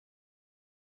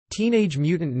Teenage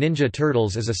Mutant Ninja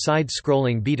Turtles is a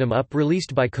side-scrolling beat-em-up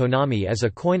released by Konami as a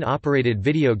coin-operated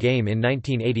video game in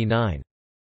 1989.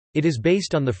 It is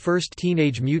based on the first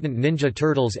Teenage Mutant Ninja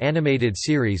Turtles animated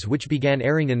series which began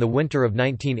airing in the winter of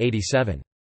 1987.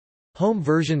 Home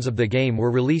versions of the game were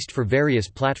released for various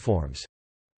platforms.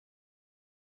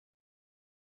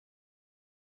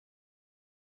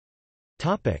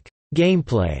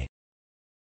 Gameplay.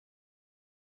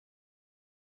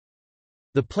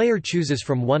 The player chooses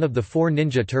from one of the four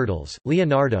Ninja Turtles,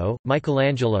 Leonardo,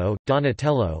 Michelangelo,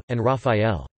 Donatello, and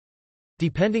Raphael.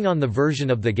 Depending on the version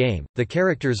of the game, the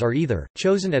characters are either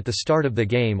chosen at the start of the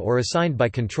game or assigned by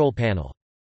Control Panel.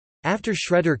 After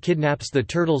Shredder kidnaps the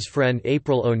Turtles' friend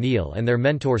April O'Neil and their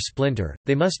mentor Splinter,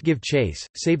 they must give chase,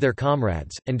 save their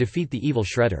comrades, and defeat the evil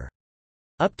Shredder.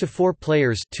 Up to 4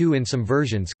 players, 2 in some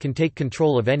versions, can take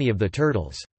control of any of the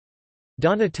Turtles.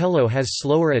 Donatello has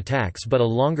slower attacks but a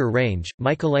longer range,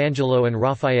 Michelangelo and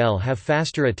Raphael have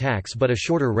faster attacks but a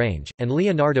shorter range, and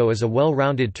Leonardo is a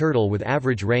well-rounded turtle with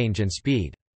average range and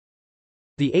speed.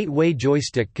 The 8-way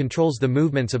joystick controls the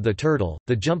movements of the turtle,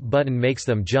 the jump button makes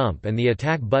them jump and the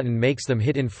attack button makes them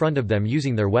hit in front of them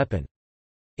using their weapon.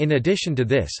 In addition to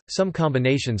this, some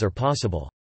combinations are possible.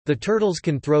 The turtles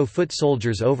can throw foot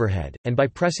soldiers overhead, and by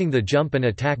pressing the jump and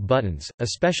attack buttons, a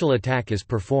special attack is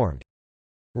performed.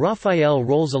 Raphael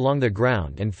rolls along the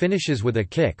ground and finishes with a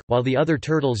kick, while the other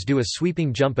turtles do a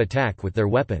sweeping jump attack with their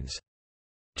weapons.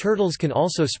 Turtles can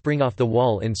also spring off the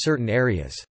wall in certain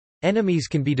areas. Enemies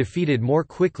can be defeated more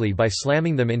quickly by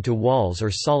slamming them into walls or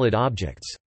solid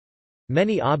objects.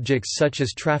 Many objects such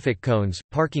as traffic cones,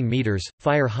 parking meters,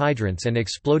 fire hydrants and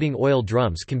exploding oil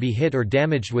drums can be hit or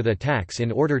damaged with attacks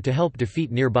in order to help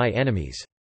defeat nearby enemies.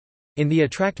 In the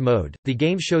Attract mode, the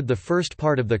game showed the first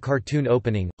part of the cartoon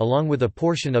opening, along with a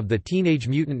portion of the Teenage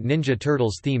Mutant Ninja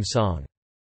Turtles theme song.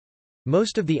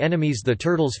 Most of the enemies the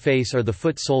Turtles face are the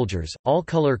foot soldiers, all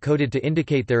color-coded to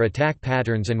indicate their attack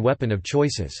patterns and weapon of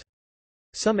choices.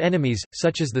 Some enemies,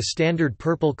 such as the standard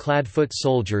purple-clad foot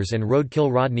soldiers and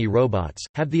Roadkill Rodney robots,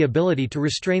 have the ability to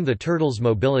restrain the Turtles'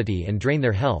 mobility and drain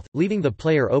their health, leaving the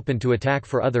player open to attack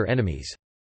for other enemies.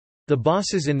 The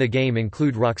bosses in the game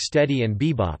include Rocksteady and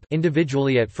Bebop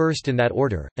individually at first in that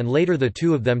order, and later the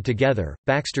two of them together,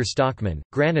 Baxter Stockman,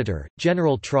 Granitor,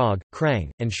 General Trog,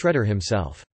 Krang, and Shredder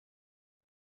himself.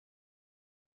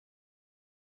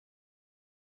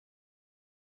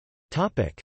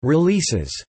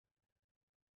 Releases.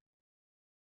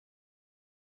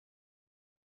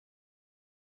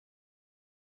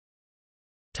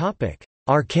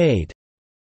 Arcade.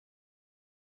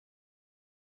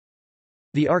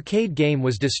 The arcade game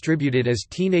was distributed as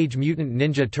Teenage Mutant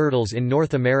Ninja Turtles in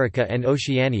North America and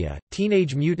Oceania,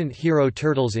 Teenage Mutant Hero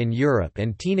Turtles in Europe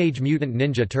and Teenage Mutant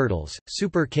Ninja Turtles,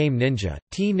 Super Kame Ninja,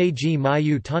 Teenage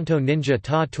Mayu Tanto Ninja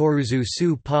Ta Toruzu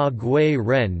Su Pa Gue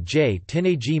Ren J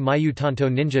Teenage Mayu Tanto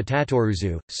Ninja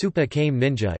Tatoruzu, Super Kame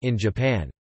Ninja in Japan.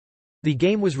 The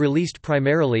game was released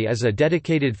primarily as a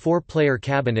dedicated 4-player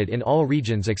cabinet in all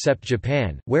regions except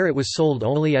Japan, where it was sold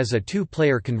only as a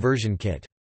 2-player conversion kit.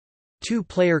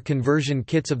 2-player conversion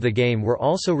kits of the game were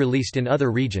also released in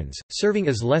other regions, serving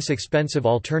as less expensive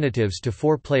alternatives to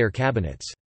 4-player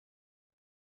cabinets.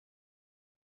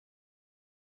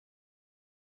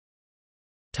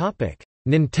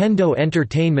 Nintendo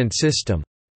Entertainment System.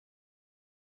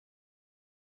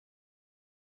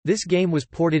 This game was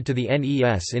ported to the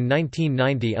NES in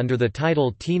 1990 under the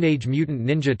title Teenage Mutant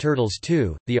Ninja Turtles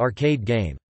 2, the arcade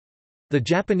game. The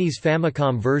Japanese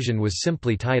Famicom version was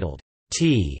simply titled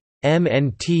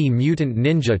TMNT Mutant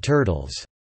Ninja Turtles.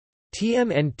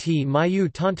 TMNT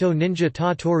Mayu Tanto Ninja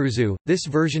Ta Toruzu. This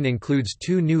version includes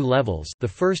 2 new levels, the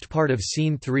first part of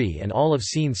Scene 3 and all of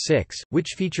Scene 6,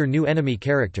 which feature new enemy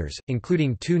characters,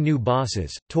 including 2 new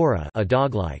bosses, Tora, a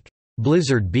dog-like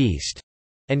blizzard beast,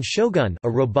 and Shogun, a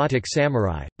robotic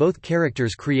samurai, both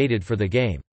characters created for the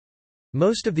game.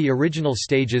 Most of the original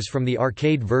stages from the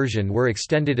arcade version were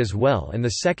extended as well, and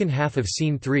the second half of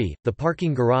Scene 3, the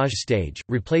parking garage stage,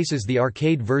 replaces the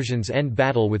arcade version's end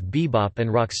battle with Bebop and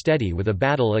Rocksteady with a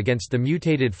battle against the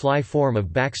mutated fly form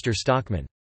of Baxter Stockman.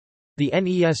 The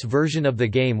NES version of the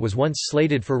game was once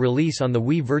slated for release on the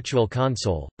Wii Virtual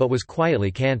Console, but was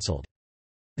quietly cancelled.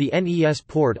 The NES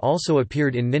port also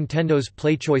appeared in Nintendo's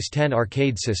PlayChoice 10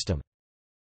 arcade system.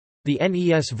 The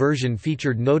NES version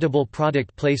featured notable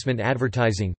product placement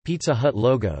advertising, Pizza Hut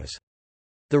logos.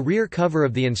 The rear cover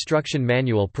of the instruction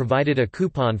manual provided a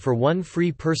coupon for 1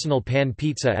 free personal pan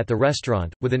pizza at the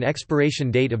restaurant, with an expiration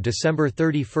date of December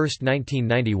 31,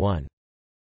 1991.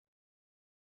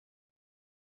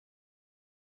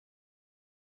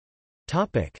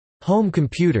 Home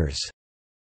computers.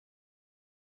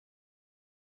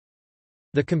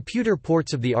 The computer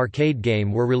ports of the arcade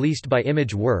game were released by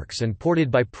Image Works and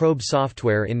ported by Probe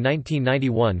Software in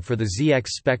 1991 for the ZX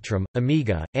Spectrum,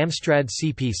 Amiga, Amstrad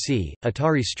CPC,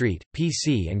 Atari ST,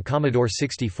 PC and Commodore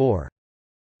 64.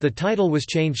 The title was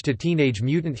changed to Teenage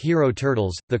Mutant Hero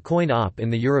Turtles, the coin-op in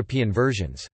the European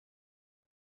versions.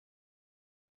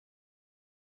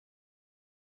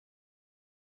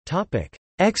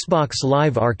 Xbox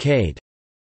Live Arcade.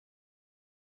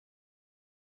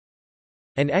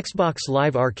 An Xbox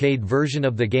Live Arcade version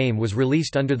of the game was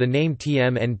released under the name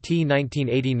TMNT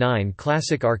 1989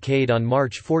 Classic Arcade on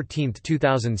March 14,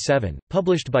 2007,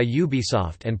 published by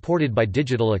Ubisoft and ported by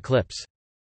Digital Eclipse.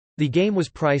 The game was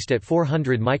priced at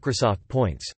 400 Microsoft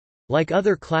points. Like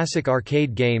other classic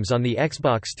arcade games on the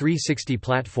Xbox 360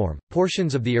 platform,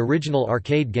 portions of the original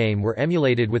arcade game were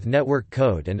emulated with network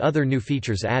code and other new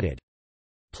features added.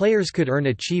 Players could earn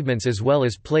achievements as well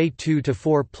as play 2 to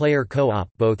 4 player co-op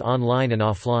both online and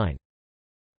offline.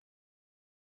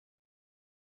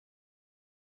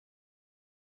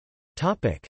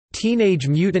 Teenage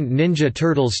Mutant Ninja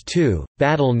Turtles 2: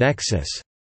 Battle Nexus.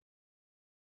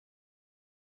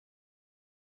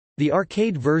 The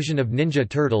arcade version of Ninja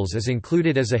Turtles is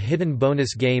included as a hidden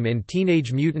bonus game in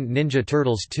Teenage Mutant Ninja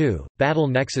Turtles 2: Battle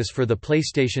Nexus for the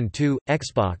PlayStation 2,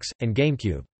 Xbox, and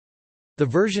GameCube. The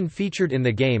version featured in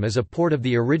the game is a port of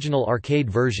the original arcade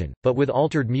version, but with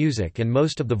altered music and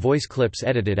most of the voice clips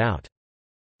edited out.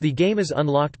 The game is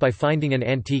unlocked by finding an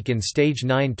antique in Stage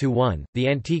 9-1. The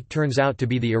antique turns out to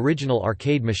be the original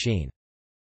arcade machine.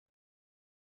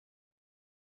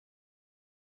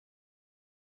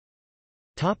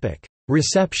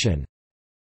 Reception.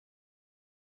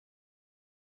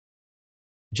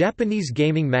 Japanese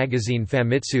gaming magazine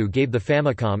Famitsu gave the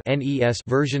Famicom (NES)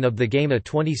 version of the game a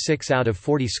 26 out of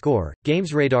 40 score.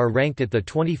 GamesRadar ranked it the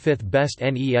 25th best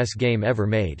NES game ever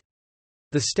made.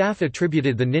 The staff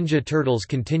attributed the Ninja Turtles'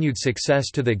 continued success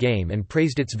to the game and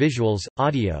praised its visuals,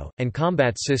 audio, and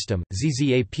combat system.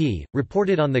 ZZAP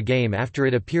reported on the game after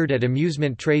it appeared at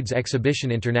Amusement Trades Exhibition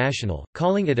International,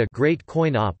 calling it a great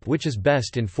coin-op which is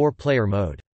best in 4-player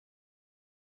mode.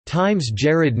 Times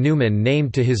Jared Newman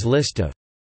named to his list of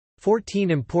 14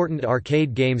 important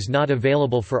arcade games not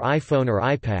available for iPhone or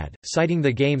iPad, citing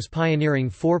the game's pioneering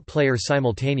 4-player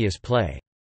simultaneous play.